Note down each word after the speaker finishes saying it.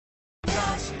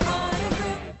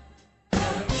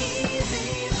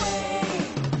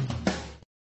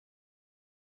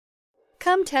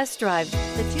Come test drive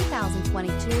the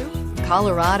 2022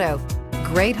 Colorado.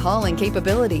 Great hauling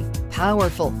capability,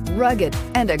 powerful, rugged,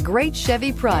 and a great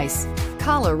Chevy price.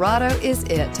 Colorado is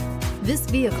it. This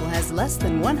vehicle has less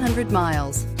than 100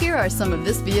 miles. Here are some of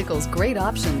this vehicle's great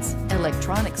options: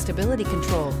 electronic stability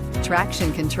control,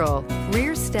 traction control,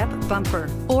 rear step bumper,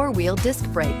 four-wheel disc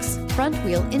brakes,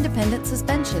 front-wheel independent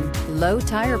suspension, low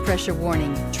tire pressure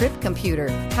warning, trip computer,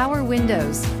 power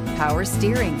windows, power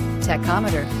steering,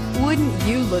 tachometer. Wouldn't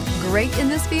you look great in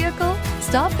this vehicle?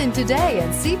 Stop in today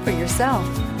and see for yourself.